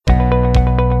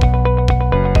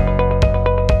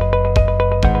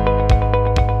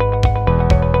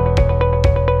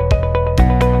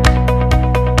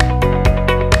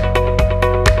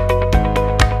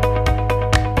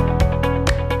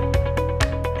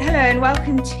and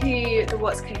welcome to the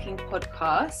What's Cooking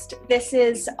podcast. This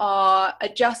is our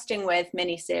Adjusting With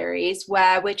mini-series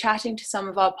where we're chatting to some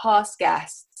of our past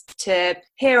guests to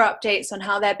hear updates on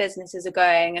how their businesses are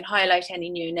going and highlight any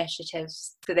new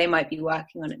initiatives that they might be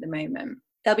working on at the moment.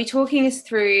 They'll be talking us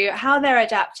through how they're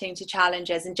adapting to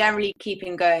challenges and generally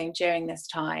keeping going during this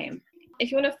time.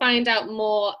 If you want to find out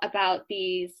more about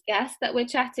these guests that we're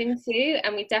chatting to,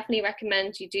 and we definitely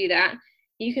recommend you do that,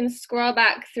 you can scroll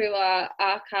back through our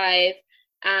archive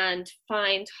and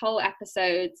find whole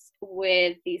episodes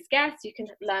with these guests. You can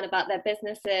learn about their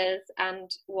businesses and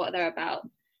what they're about.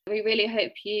 We really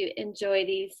hope you enjoy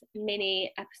these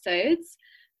mini episodes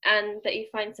and that you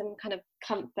find some kind of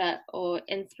comfort or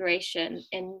inspiration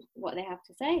in what they have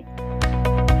to say.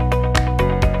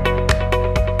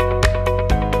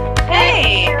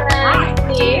 Hey! Hi.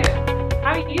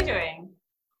 How are you doing?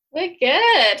 We're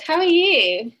good. How are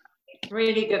you?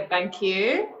 Really good, thank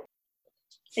you.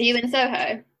 Are you in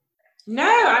Soho?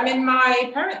 No, I'm in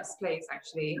my parents' place,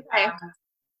 actually. Okay.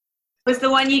 Was the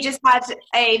one you just had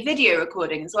a video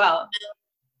recording as well?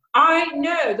 I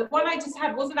know, the one I just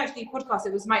had wasn't actually a podcast.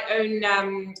 It was my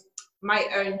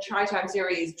own Chai Time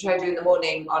series, which I do in the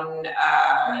morning on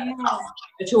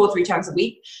 2 or 3 times a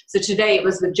week. So today it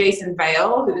was with Jason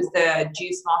Vale, who is the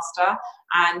juice master,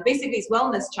 and basically it's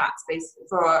wellness chats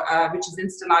for which is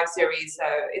Insta Live series. So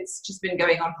it's just been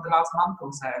going on for the last month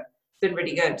or so. It's been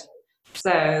really good. So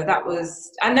that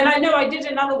was, and then I did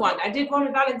another one. I did one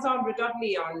with Alexandra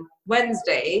Dudley on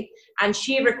Wednesday, and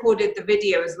she recorded the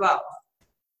video as well.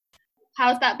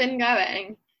 How's that been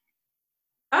going?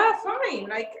 Fine.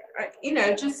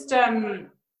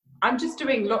 I'm just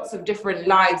doing lots of different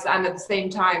lives, and at the same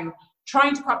time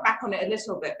trying to cut back on it a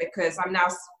little bit because I'm now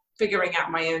figuring out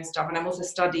my own stuff, and I'm also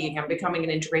studying and becoming an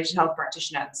integrated health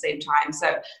practitioner at the same time.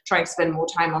 So trying to spend more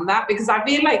time on that, because I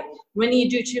feel like when you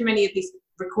do too many of these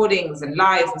recordings and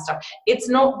lives and stuff, it's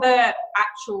not the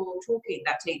actual talking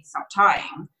that takes up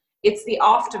time. It's the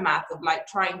aftermath of like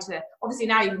trying to, obviously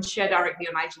now you can share directly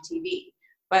on IGTV.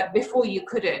 But before you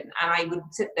couldn't, and I would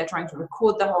sit there trying to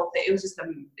record the whole thing. It's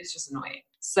just annoying.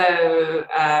 So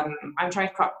I'm trying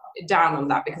to cut down on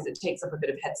that because it takes up a bit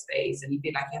of headspace, and you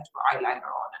feel like you have to put eyeliner on and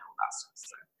all that stuff.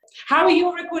 So, how are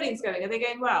your recordings going? Are they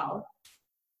going well?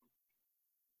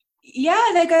 Yeah,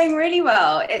 they're going really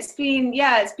well. It's been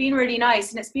really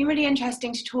nice, and it's been really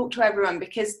interesting to talk to everyone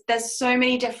because there's so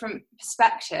many different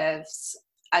perspectives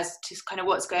as to kind of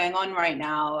what's going on right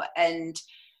now, and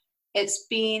it's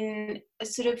been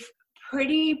sort of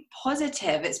pretty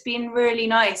positive. It's been really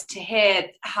nice to hear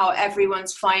how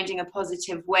everyone's finding a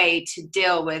positive way to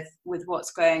deal with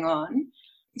what's going on.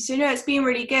 So no, it's been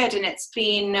really good, and it's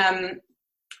been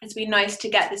nice to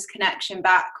get this connection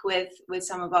back with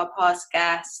some of our past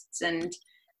guests. And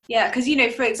yeah, because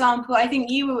for example, I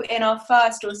think you were in our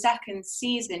first or second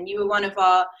season. You were one of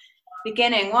our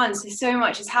beginning ones, so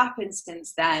much has happened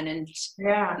since then, and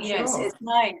yeah, sure. it's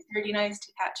nice, really nice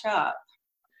to catch up.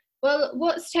 Well,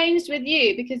 what's changed with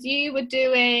you? Because you were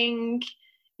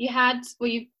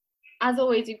as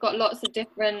always, you've got lots of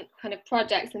different kind of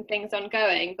projects and things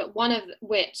ongoing, but one of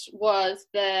which was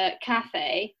the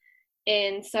cafe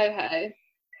in Soho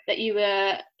that you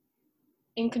were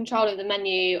in control of the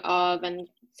menu of and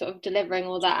sort of delivering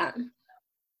all that.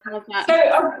 How's that?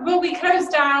 So, we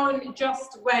closed down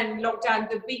just when lockdown,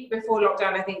 the week before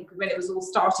lockdown, I think, when it was all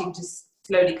starting to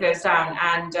slowly close down,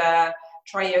 and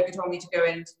Try Yoga told me to go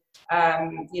and,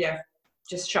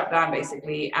 just shut down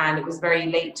basically. And it was very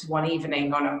late one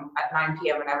evening at 9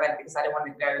 p.m. when I went because I didn't want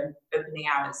to go opening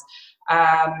hours.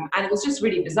 And it was just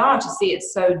really bizarre to see it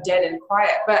so dead and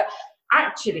quiet. But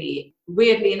actually,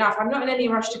 weirdly enough, I'm not in any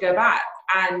rush to go back.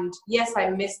 And yes, I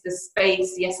miss the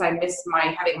space. Yes, I miss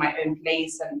having my own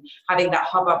place and having that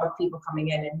hubbub of people coming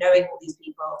in and knowing all these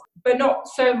people, but not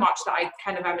so much that I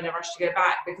kind of am in a rush to go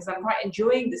back because I'm quite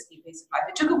enjoying this new piece of life.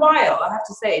 It took a while, I have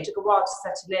to say. It took a while to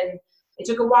settle in. It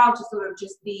took a while to sort of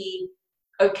just be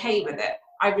okay with it.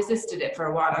 I resisted it for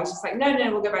a while. I was just like, no,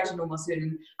 we'll go back to normal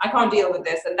soon. I can't deal with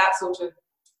this. And that sort of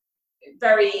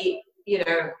very,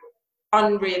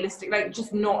 unrealistic, like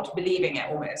just not believing it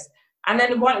almost. And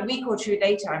then 1 week or 2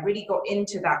 later, I really got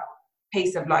into that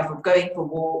pace of life of going for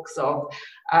walks, of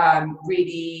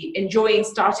really enjoying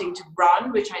starting to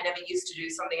run, which I never used to do,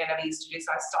 something I never used to do.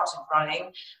 So I started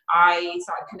running. I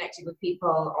started connecting with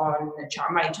people on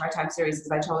my Chai Time series, as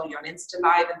I told you, on Insta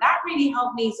Live. And that really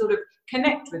helped me sort of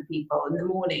connect with people in the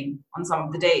morning on some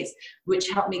of the days, which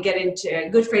helped me get into a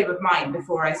good frame of mind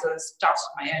before I sort of started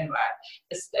my own work,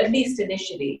 at least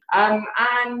initially. And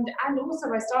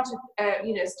also I started,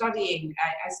 studying.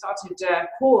 I started a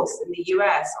course in the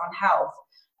US on health,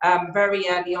 very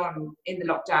early on in the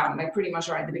lockdown, like pretty much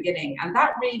right at the beginning. And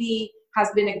that really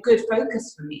has been a good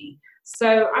focus for me.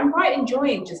 So I'm quite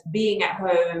enjoying just being at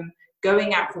home,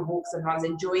 going out for walks and runs,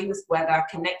 enjoying this weather,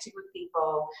 connecting with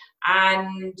people,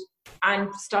 and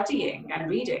studying and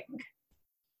reading.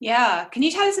 Yeah. Can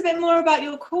you tell us a bit more about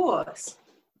your course?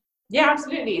 Yeah,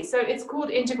 absolutely. So it's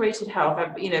called Integrated Health.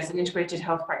 It's an integrated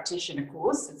health practitioner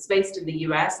course. It's based in the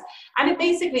US, and it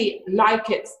basically, like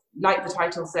the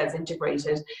title says,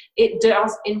 integrated. It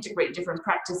does integrate different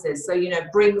practices. So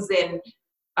brings in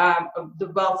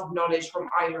the wealth of knowledge from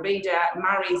Ayurveda,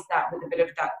 marries that with a bit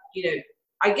of that.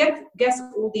 I guess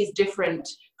all these different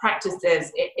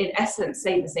practices, in essence,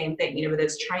 say the same thing. Whether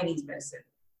it's Chinese medicine,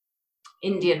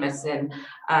 Indian medicine,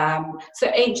 so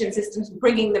ancient systems,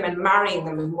 bringing them and marrying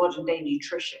them with modern day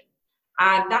nutrition.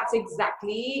 And that's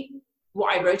exactly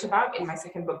what I wrote about in my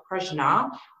second book, Prajna,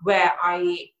 where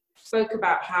I spoke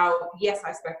about how, yes,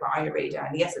 I spoke about Ayurveda,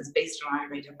 and yes, it's based on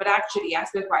Ayurveda, but actually I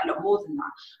spoke about a lot more than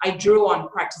that. I drew on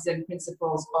practices and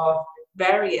principles of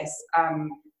various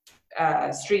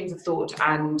streams of thought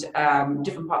and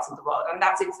different parts of the world. And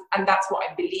that's what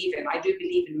I believe in. I do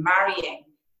believe in marrying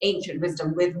ancient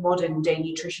wisdom with modern day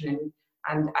nutrition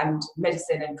and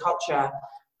medicine and culture,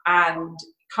 and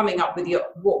coming up with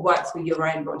what works for your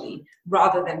own body,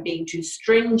 rather than being too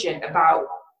stringent about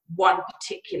one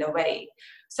particular way.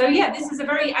 So yeah, this is a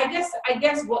very, I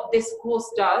guess what this course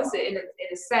does in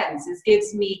a sense is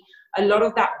gives me a lot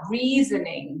of that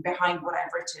reasoning behind what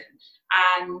I've written,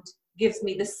 and gives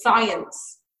me the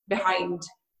science behind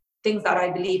things that I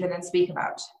believe in and speak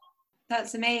about.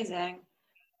 That's amazing.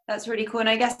 That's really cool. And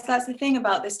I guess that's the thing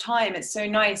about this time. It's so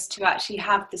nice to actually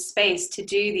have the space to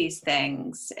do these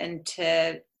things and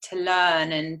to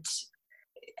learn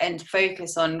and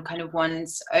focus on kind of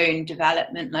one's own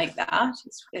development like that.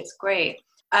 It's great.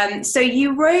 So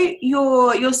you wrote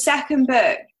your second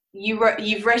book.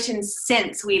 You've written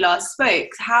since we last spoke.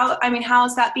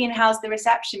 How's that been? How's the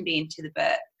reception been to the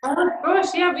book? Oh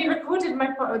gosh, yeah, we recorded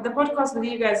the podcast with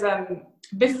you guys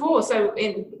before. So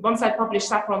once I published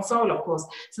Saffron Soul, of course.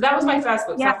 So that was my first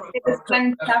book. Yeah, Saffron it was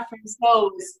when Saffron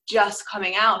Soul was just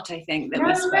coming out, I think, that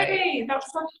we spoke. Really? That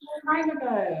was such a long time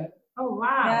ago. Oh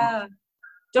wow. Yeah.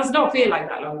 Does not feel like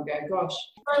that long ago. Gosh.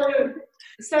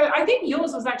 So I think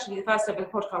yours was actually the first ever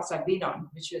podcast I've been on,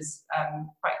 which was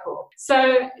quite cool.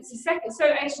 So it's the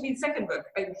second book,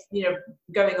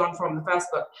 going on from the first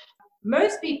book.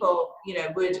 Most people,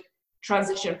 would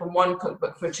transition from one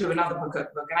cookbook to another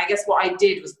cookbook. And I guess what I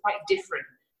did was quite different.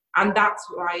 And that's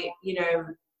why,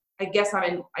 I guess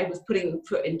I was putting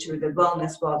foot into the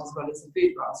wellness world as well as the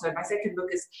food world. So my second book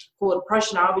is called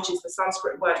Prajna, which is the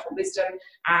Sanskrit word for wisdom.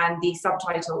 And the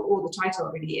subtitle, or the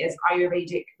title really, is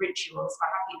Ayurvedic Rituals for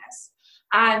Happiness.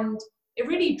 And it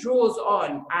really draws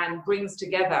on and brings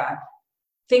together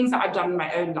things that I've done in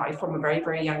my own life from a very,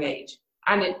 very young age.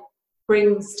 And it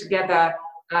brings together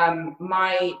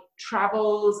my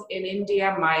travels in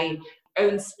India, my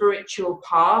own spiritual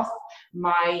path,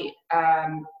 my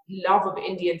love of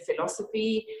Indian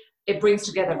philosophy. It brings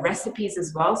together recipes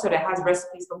as well. So it has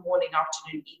recipes for morning,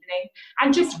 afternoon, evening,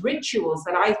 and just rituals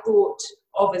that I thought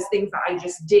of as things that I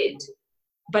just did.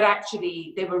 But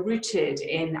actually they were rooted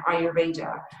in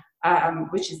Ayurveda,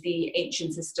 which is the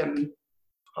ancient system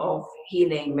of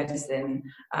healing, medicine,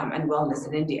 and wellness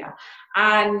in India.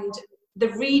 And the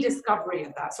rediscovery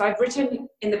of that. So I've written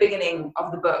in the beginning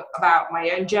of the book about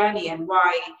my own journey and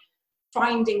why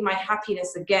finding my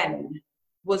happiness again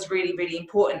was really, really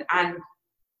important. And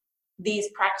these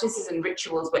practices and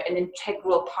rituals were an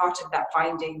integral part of that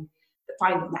finding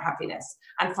the happiness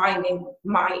and finding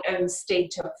my own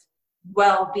state of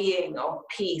well-being, of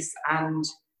peace, and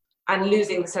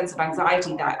losing the sense of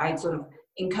anxiety that I'd sort of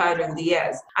incurred over the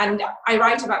years. And I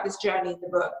write about this journey in the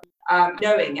book.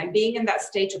 Knowing and being in that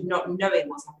state of not knowing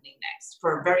what's happening next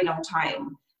for a very long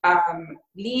time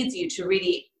leads you to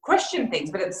really question things,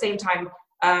 but at the same time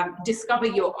discover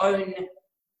your own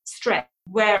strength.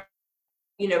 Where,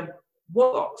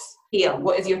 what box here?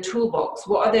 What is your toolbox?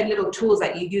 What are the little tools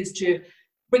that you use to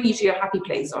bring you to your happy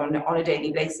place on a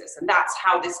daily basis? And that's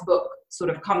how this book sort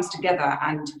of comes together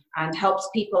and helps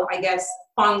people, I guess,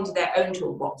 find their own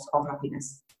toolbox of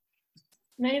happiness.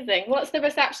 Amazing. What's the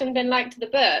reception been like to the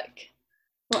book?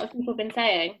 What have people been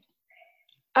saying?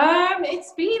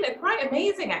 It's been quite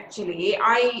amazing, actually.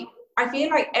 I feel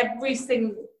like every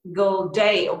single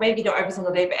day, or maybe not every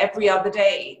single day, but every other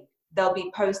day, there'll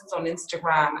be posts on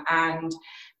Instagram and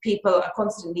people are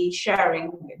constantly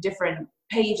sharing different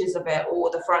pages of it,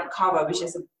 or the front cover, which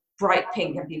is a bright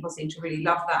pink, and people seem to really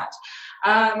love that.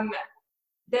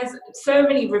 there's so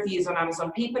many reviews on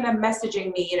Amazon. People are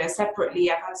messaging me, separately.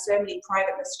 I've had so many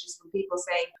private messages from people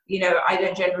saying, I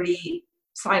don't generally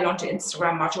sign on to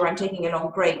Instagram much, or I'm taking a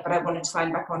long break, but I wanted to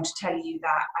sign back on to tell you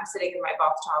that I'm sitting in my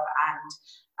bathtub and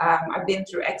I've been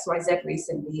through XYZ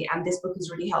recently, and this book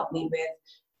has really helped me with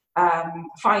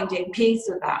finding peace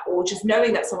with that, or just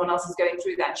knowing that someone else is going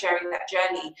through that, sharing that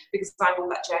journey because I'm on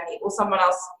that journey. Or someone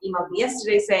else emailed me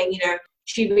yesterday saying,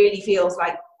 she really feels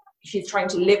like she's trying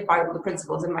to live by all the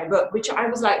principles in my book, which I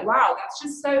was like, wow, that's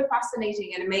just so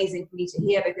fascinating and amazing for me to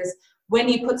hear, because when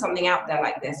you put something out there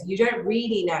like this, you don't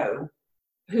really know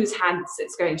whose hands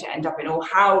it's going to end up in, or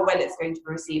how well it's going to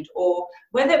be received, or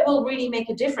whether it will really make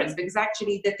a difference, because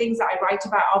actually the things that I write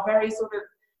about are very sort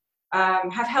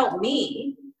of have helped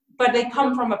me, but they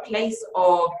come from a place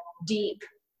of deep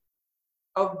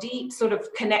sort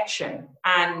of connection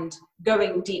and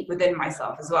going deep within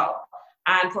myself as well,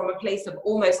 and from a place of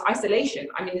almost isolation.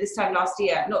 I mean, beginning of last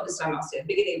year,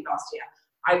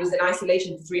 I was in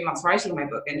isolation for 3 months writing my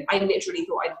book, and I literally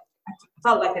thought I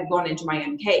felt like I'd gone into my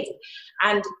own cave.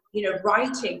 And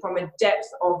writing from a depth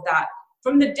of that,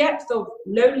 from the depth of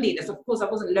loneliness. Of course, I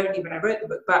wasn't lonely when I wrote the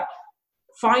book, but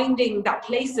finding that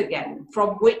place again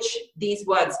from which these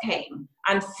words came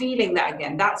and feeling that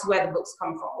again, that's where the books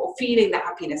come from, or feeling that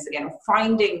happiness again, or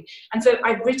finding. And so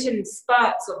I've written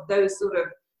spurts of those sort of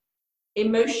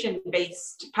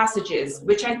emotion-based passages,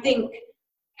 which I think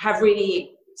have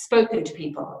really spoken to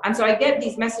people. And so I get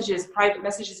these messages, private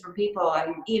messages from people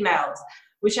and emails,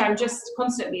 which I'm just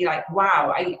constantly like,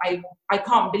 wow, I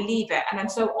can't believe it. And I'm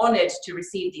so honored to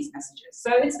receive these messages.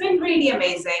 So it's been really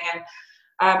amazing. And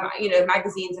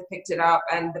magazines have picked it up,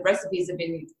 and the recipes have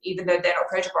been, even though they're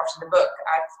not photographed in the book,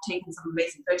 I've taken some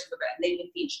amazing photos of it and they've been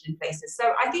featured in places.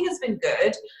 So I think it's been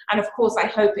good. And of course, I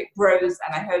hope it grows,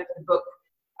 and I hope the book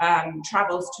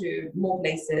travels to more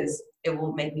places. It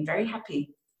will make me very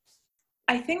happy.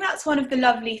 I think that's one of the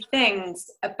lovely things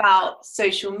about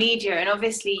social media. And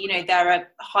obviously, there are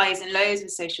highs and lows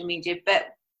with social media,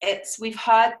 but we've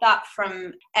heard that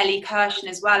from Ellie Kirshen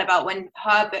as well, about when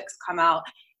her books come out,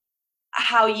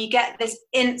 how you get this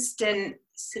instant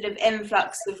sort of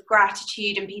influx of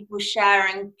gratitude and people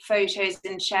sharing photos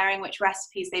and sharing which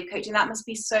recipes they've cooked. And that must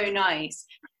be so nice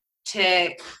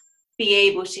to be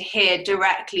able to hear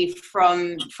directly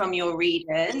from your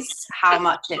readers how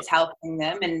much it's helping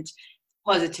them and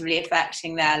positively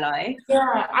affecting their life.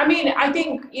 Yeah, I mean, I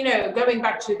think, going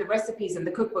back to the recipes and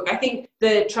the cookbook, I think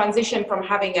the transition from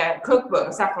having a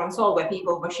cookbook, Saffron Soul, where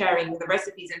people were sharing the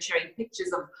recipes and sharing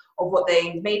pictures of what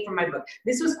they made from my book,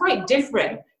 this was quite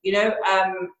different.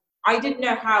 I didn't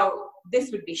know how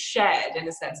this would be shared, in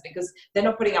a sense, because they're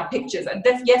not putting up pictures. And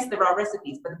yes, there are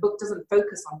recipes, but the book doesn't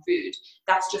focus on food.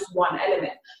 That's just one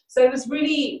element. So it was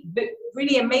really,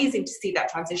 really amazing to see that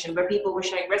transition, where people were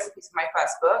sharing recipes from my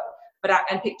first book,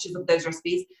 and pictures of those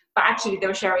recipes, but actually they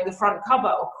were sharing the front cover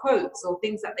or quotes or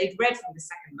things that they'd read from the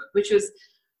second book, which was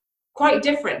quite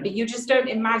different. But you just don't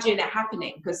imagine it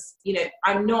happening, because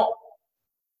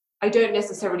I don't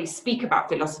necessarily speak about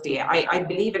philosophy. I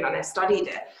believe in it and I studied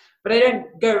it, but I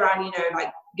don't go around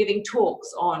like giving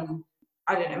talks on,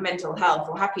 I don't know, mental health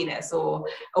or happiness or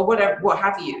whatever, what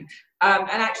have you. And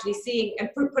actually seeing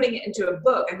and putting it into a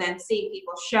book and then seeing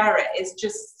people share it is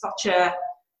just such a,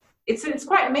 it's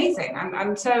quite amazing.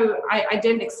 I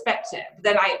didn't expect it.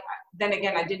 But then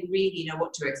again, I didn't really know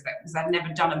what to expect, because I've never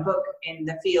done a book in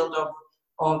the field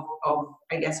of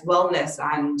I guess wellness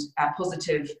and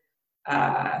positive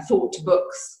thought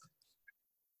books.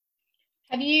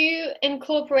 Have you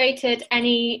incorporated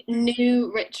any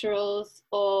new rituals,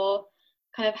 or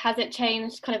has it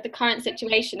changed the current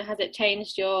situation? Has it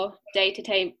changed your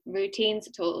day-to-day routines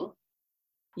at all?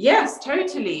 Yes,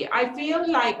 totally. I feel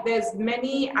like there's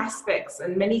many aspects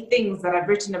and many things that I've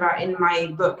written about in my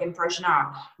book, in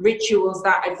Prajna, rituals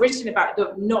that I've written about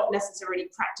that not necessarily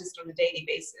practiced on a daily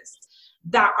basis,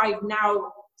 that I've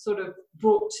now sort of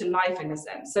brought to life, in a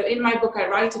sense. So in my book, I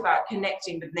write about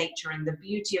connecting with nature and the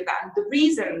beauty of that, and the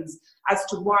reasons as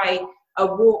to why a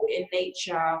walk in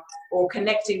nature or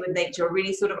connecting with nature, or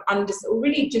really sort of or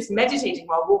really just meditating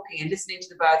while walking and listening to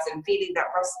the birds and feeling that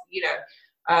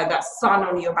that sun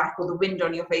on your back or the wind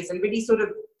on your face, and really sort of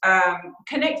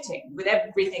connecting with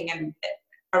everything and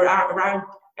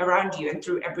around you and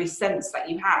through every sense that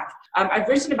you have. I've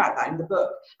written about that in the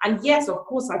book. And yes, of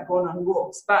course, I've gone on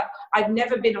walks, but I've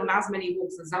never been on as many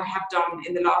walks as I have done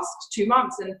in the last 2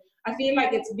 months. And I feel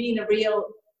like it's been a real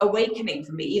awakening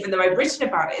for me. Even though I've written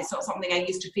about it, it's not something I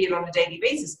used to feel on a daily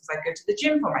basis, because I go to the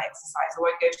gym for my exercise, or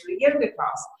I go to a yoga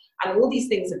class, and all these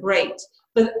things are great.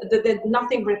 But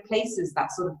nothing replaces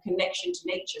that sort of connection to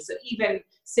nature. So even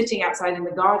sitting outside in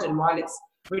the garden while it's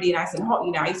really nice and hot.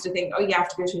 You know, I used to think, oh, you have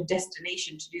to go to a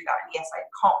destination to do that. And yes, I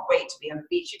can't wait to be on the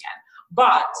beach again.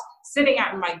 But sitting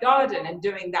out in my garden and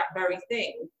doing that very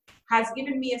thing has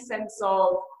given me a sense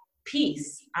of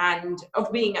peace and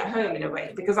of being at home in a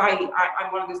way, because I'm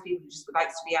one of those people who just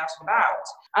likes to be out and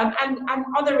about. And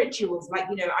other rituals, like,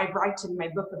 you know, I write in my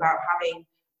book about having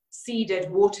seeded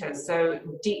waters. So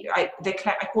I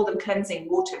call them cleansing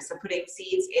waters. So putting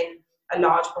seeds in a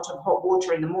large pot of hot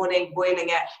water in the morning, boiling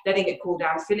it, letting it cool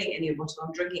down, filling it in your bottle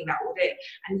and drinking that all day.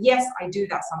 And yes, I do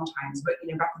that sometimes, but,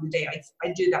 you know, back in the day,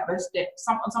 I do that most days,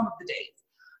 on some of the days.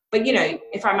 But, you know,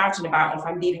 if I'm out and about, and if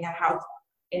I'm leaving a house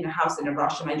in a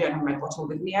rush and I don't have my bottle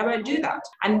with me, I won't do that.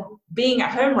 And being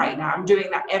at home right now, I'm doing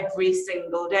that every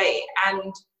single day.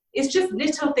 And it's just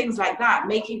little things like that,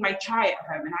 making my chai at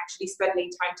home and actually spending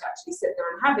time to actually sit there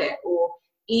and have it, or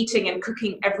eating and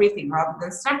cooking everything rather than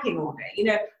snacking all day. You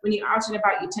know, when you're out and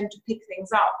about, you tend to pick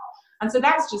things up. And so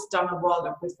that's just done a world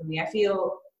of good for me. I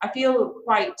feel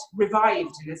quite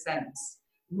revived in a sense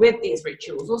with these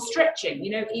rituals. Or stretching,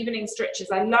 you know, evening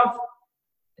stretches. I love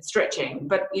stretching,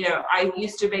 but, you know, I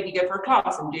used to maybe go for a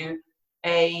class and do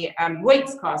a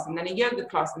weights class and then a yoga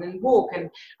class and then walk,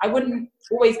 and I wouldn't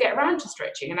always get around to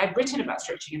stretching, and I've written about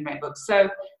stretching in my book. So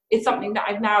it's something that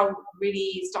I've now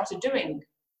really started doing,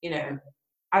 you know,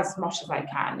 as much as I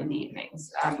can in the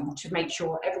evenings, to make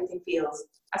sure everything feels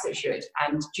as it should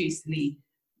and juicily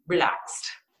relaxed.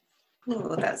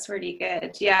 Oh, that's really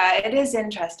good. Yeah, it is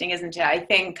interesting, isn't it? I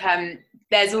think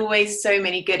there's always so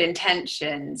many good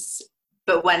intentions,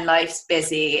 but when life's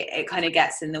busy, it kind of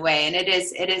gets in the way. And it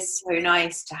is so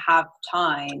nice to have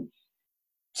time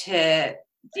to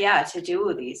do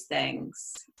all these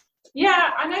things. Yeah,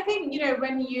 and I think, you know,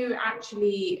 when you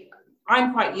actually,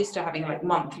 I'm quite used to having like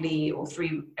monthly or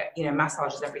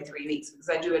massages every 3 weeks, because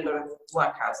I do a lot of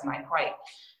workouts and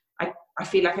I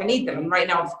feel like I need them. And right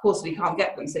now, of course, we can't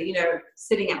get them. So, you know,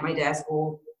 sitting at my desk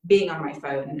or being on my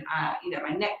phone, you know,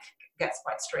 my neck gets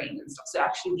quite strained and stuff. So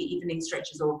actually the evening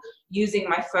stretches or using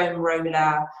my foam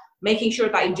roller, making sure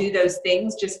that I do those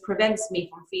things just prevents me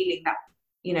from feeling that,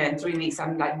 you know, in 3 weeks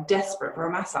I'm like desperate for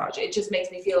a massage. It just makes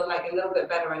me feel like a little bit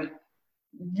better and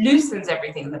loosens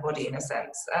everything in the body in a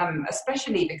sense,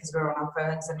 especially because we're on our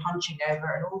phones and hunching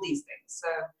over and all these things. So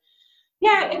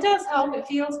yeah, it does help. It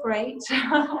feels great.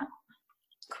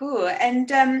 Cool.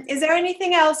 And is there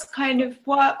anything else kind of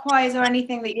work-wise or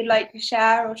anything that you'd like to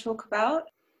share or talk about?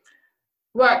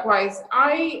 Work-wise,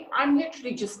 I'm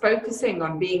literally just focusing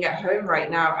on being at home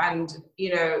right now and,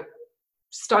 you know,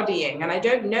 studying, and I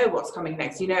don't know what's coming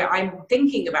next. You know, I'm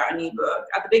thinking about a new book.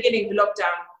 At the beginning of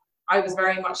lockdown, I was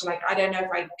very much like, I don't know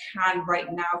if I can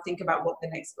right now think about what the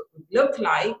next book would look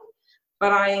like,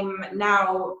 but I'm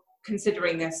now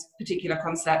considering this particular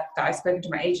concept that I've spoken to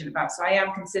my agent about. So I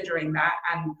am considering that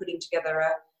and putting together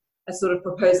a sort of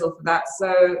proposal for that.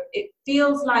 So it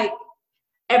feels like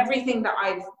everything that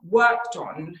I've worked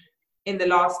on in the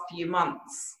last few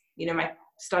months, you know, my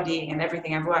studying and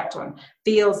everything I've worked on,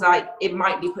 feels like it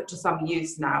might be put to some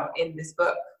use now in this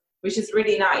book, which is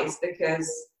really nice, because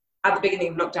at the beginning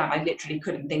of lockdown, I literally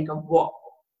couldn't think of what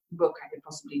book I could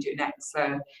possibly do next.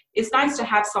 So it's nice to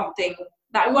have something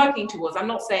that I'm working towards. I'm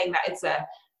not saying that it's a,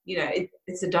 you know,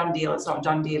 it's a done deal. It's not a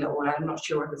done deal at all. I'm not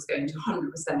sure if it's going to 100%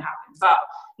 happen, but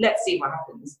let's see what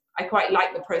happens. I quite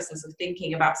like the process of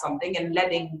thinking about something and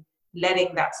letting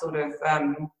that sort of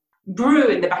brew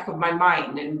in the back of my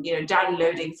mind, and, you know,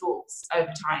 downloading thoughts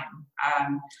over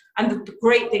time. And the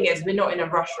great thing is we're not in a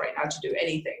rush right now to do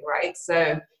anything, right?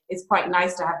 So it's quite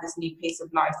nice to have this new pace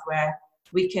of life where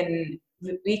we can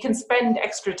spend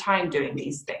extra time doing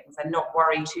these things and not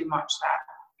worry too much that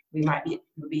we might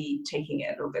be taking it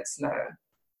a little bit slow.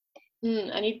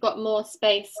 And you've got more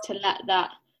space to let that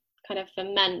kind of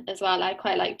ferment as well. I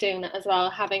quite like doing that as well,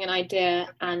 having an idea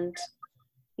and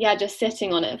just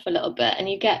sitting on it for a little bit, and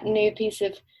you get new piece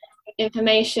of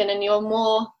information and you're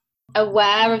more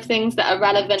aware of things that are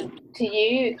relevant to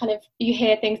you. Kind of, you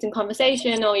hear things in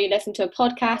conversation or you listen to a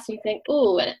podcast and you think,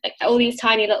 oh, and like all these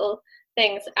tiny little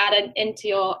things added into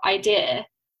your idea.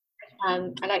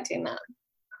 I like doing that.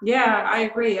 Yeah, I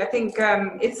agree. I think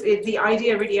the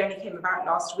idea really only came about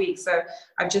last week, so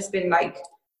I've just been like,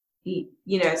 you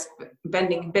know,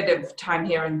 spending a bit of time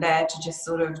here and there to just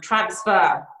sort of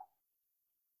transfer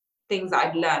things that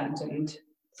I've learned and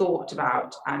thought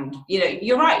about. And, you know,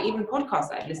 you're right, even podcasts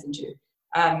that I've listened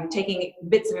to, taking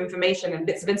bits of information and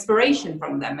bits of inspiration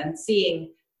from them and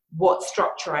seeing what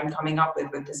structure I'm coming up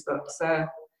with this book. So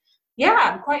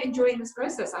yeah, I'm quite enjoying this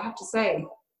process, I have to say.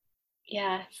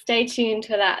 Yeah, stay tuned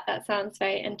for that. That sounds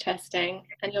very interesting.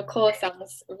 And your course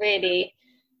sounds really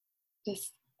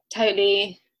just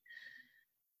totally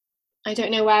I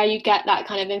don't know where you get that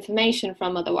kind of information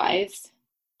from otherwise,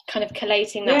 kind of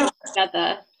collating that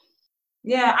together.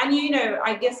 Yeah, and you know,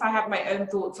 I guess I have my own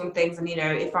thoughts on things, and you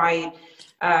know, if I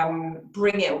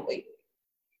bring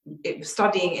it,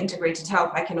 studying integrated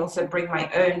health, I can also bring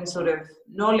my own sort of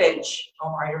knowledge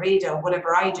or Ayurveda or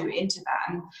whatever I do into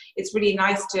that, and it's really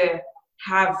nice to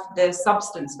have the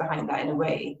substance behind that in a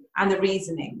way, and the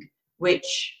reasoning,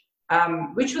 which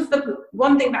was the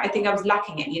one thing that I think I was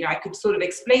lacking in. You know, I could sort of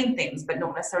explain things, but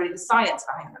not necessarily the science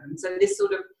behind them. And so this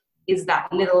sort of is that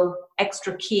little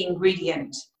extra key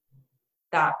ingredient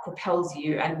that propels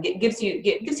you and gives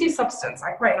you substance.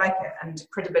 I quite like it, and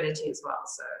credibility as well.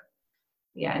 So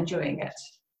yeah, enjoying it.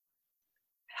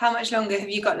 How much longer have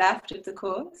you got left of the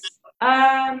course?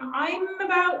 I'm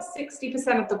about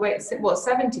 60% of the way, well,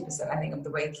 70% I think of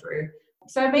the way through.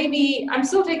 So maybe I'm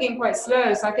still taking it quite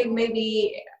slow. So I think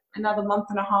maybe another month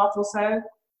and a half or so.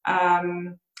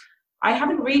 I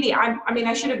haven't really, I mean,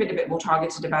 I should have been a bit more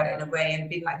targeted about it in a way and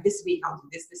been like, this week I'll do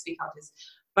this week I'll do this.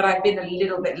 But I've been a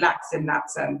little bit lax in that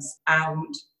sense,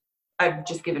 and I've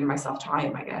just given myself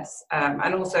time, I guess.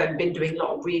 And also been doing a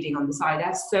lot of reading on the side. I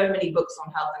have so many books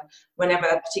on health, and whenever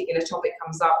a particular topic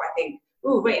comes up, I think,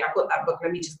 oh, wait, I've got that book.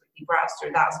 Let me just quickly browse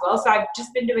through that as well. So I've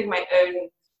just been doing my own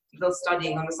little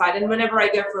studying on the side. And whenever I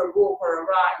go for a walk or a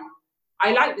run,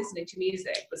 I like listening to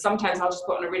music, but sometimes I'll just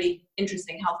put on a really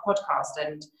interesting health podcast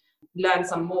and learn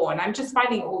some more. And I'm just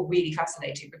finding it all really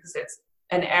fascinating because it's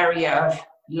an area of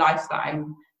life that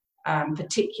I'm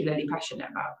particularly passionate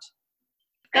about.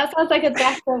 That sounds like a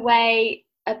better way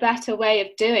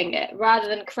of doing it, rather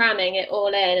than cramming it all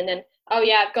in and then, oh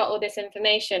yeah, I've got all this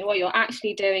information. What you're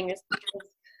actually doing is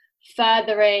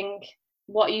furthering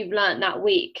what you've learned that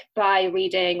week by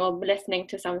reading or listening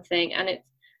to something. And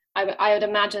I would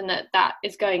imagine that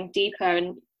is going deeper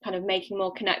and kind of making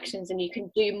more connections, and you can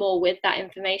do more with that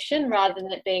information rather than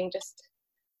it being just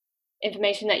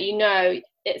information that you know.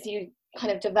 It's you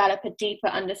kind of develop a deeper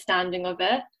understanding of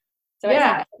it. So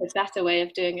yeah, it's a better way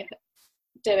of doing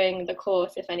the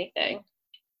course, if anything.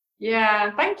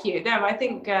 Yeah, thank you. No, I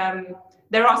think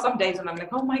there are some days when I'm like,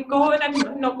 oh my God,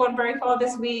 I've not gone very far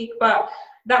this week, but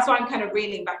that's why I'm kind of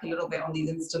reeling back a little bit on these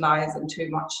Insta lives and too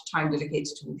much time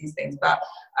dedicated to all these things. But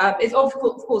it's of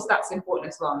course that's important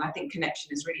as well, and I think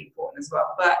connection is really important as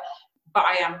well. But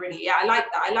I am really, I like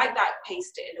that. I like that I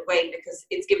paced it in a way because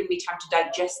it's given me time to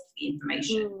digest the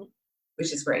information,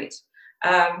 which is great.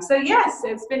 So yes,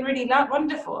 it's been really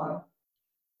wonderful.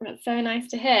 That's so nice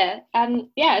to hear.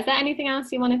 Yeah, is there anything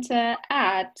else you wanted to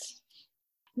add?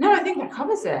 No, I think that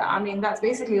covers it. I mean, that's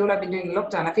basically all I've been doing in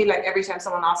lockdown. I feel like every time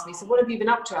someone asks me, so what have you been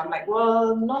up to? I'm like,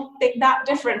 well, nothing that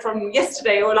different from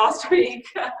yesterday or last week.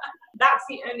 That's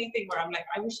the only thing where I'm like,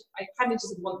 I wish I kind of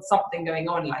just want something going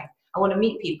on. Like, I want to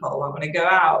meet people, I want to go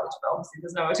out, but obviously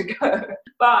there's nowhere to go.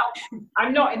 But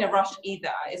I'm not in a rush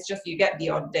either. It's just you get the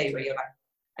odd day where you're like,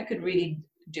 I could really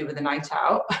do with a night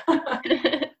out.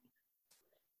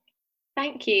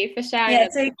 Thank you for sharing. Yeah,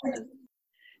 so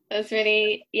it was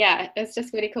really, it's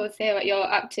just really cool to hear what you're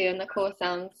up to, and the course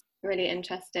sounds really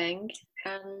interesting.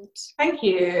 And thank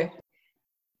you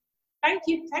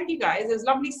guys. It was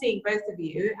lovely seeing both of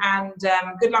you, and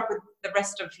good luck with the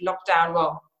rest of lockdown.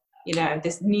 Well, you know,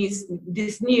 this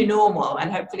new normal,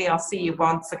 and hopefully I'll see you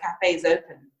once the cafe is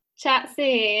open. Chat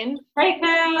soon. Take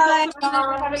care. Bye.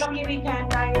 Have a lovely weekend.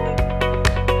 Bye.